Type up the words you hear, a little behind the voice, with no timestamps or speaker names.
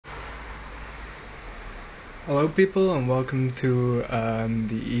Hello people, and welcome to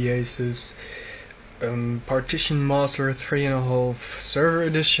the EASUS Partition Manager 3.5 Server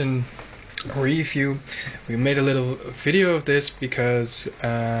Edition review. We made a little video of this because,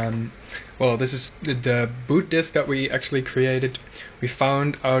 this is the boot disk that we actually created. We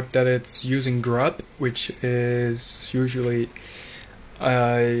found out that it's using grub, which is usually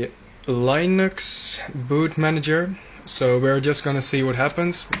a Linux boot manager. So we're just gonna see what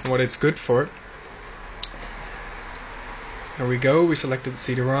happens, what it's good for. There we go, we selected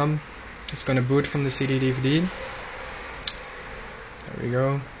CD-ROM. It's gonna boot from the CD-DVD. There we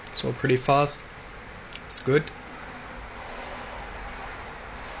go, it's all pretty fast. It's good.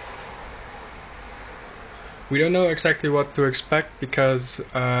 We don't know exactly what to expect because,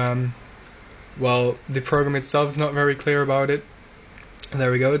 the program itself is not very clear about it.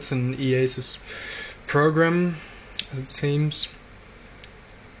 There we go, it's an EASUS program, as it seems.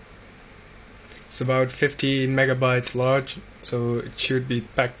 It's about 50 megabytes large, so it should be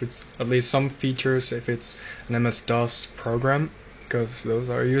packed with at least some features if it's an MS-DOS program, because those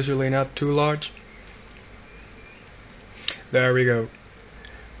are usually not too large. There we go.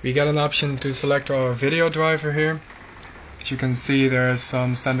 We got an option to select our video driver here. As you can see, there's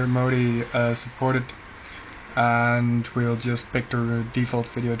some standard modi supported, and we'll just pick the default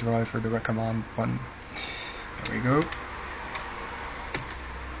video driver, the recommend one. There we go.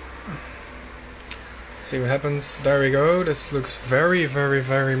 See what happens. There we go. This looks very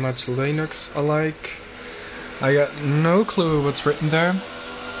much Linux alike. I got no clue what's written there.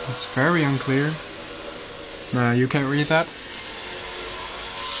 It's very unclear. You can't read that.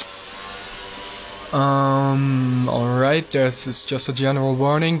 Alright, this is just a general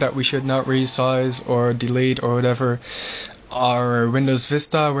warning that we should not resize or delete or whatever our Windows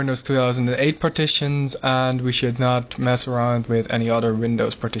Vista, Windows 2008 partitions, and we should not mess around with any other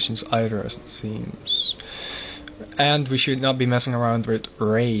Windows partitions either, as it seems. And we should not be messing around with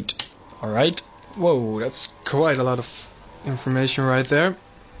RAID. Alright? Whoa, that's quite a lot of information right there.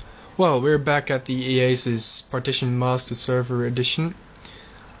 Well, we're back at the EASUS Partition Manager Server Edition.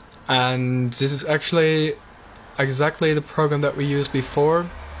 And this is actually exactly the program that we used before.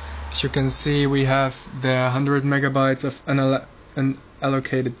 As you can see, we have the 100 megabytes of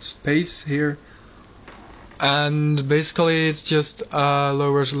unallocated space here, and basically it's just a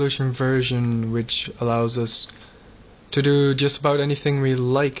low resolution version which allows us to do just about anything we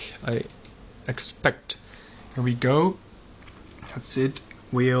like, I expect. Here we go, that's it.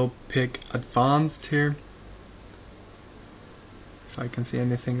 We'll pick advanced here, if I can see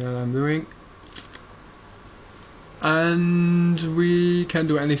anything that I'm doing. And we can't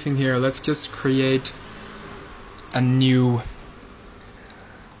do anything here. Let's just create a new.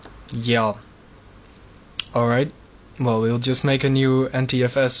 Alright. Well, we'll just make a new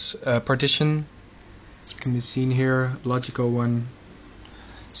NTFS partition. As can be seen here, logical one.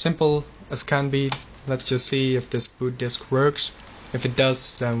 Simple as can be. Let's just see if this boot disk works. If it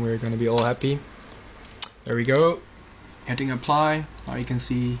does, then we're gonna be all happy. There we go. Hitting apply. Now you can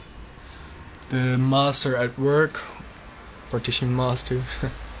see the master at work, partition master,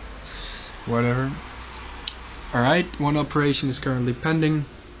 whatever. Alright, one operation is currently pending.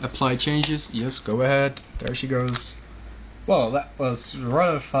 Apply changes, yes, go ahead. There she goes. Well, that was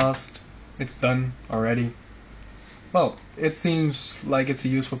rather fast. It's done already. Well, it seems like it's a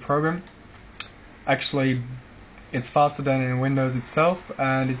useful program. Actually, it's faster than in Windows itself,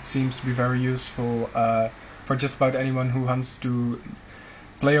 and it seems to be very useful for just about anyone who wants to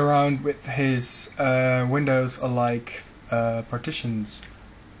play around with his Windows alike partitions.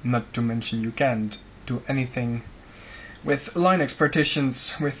 Not to mention you can't do anything with Linux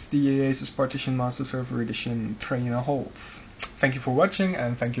partitions with the EASUS Partition Manager Server Edition 3.5. Thank you for watching,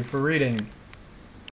 and thank you for reading.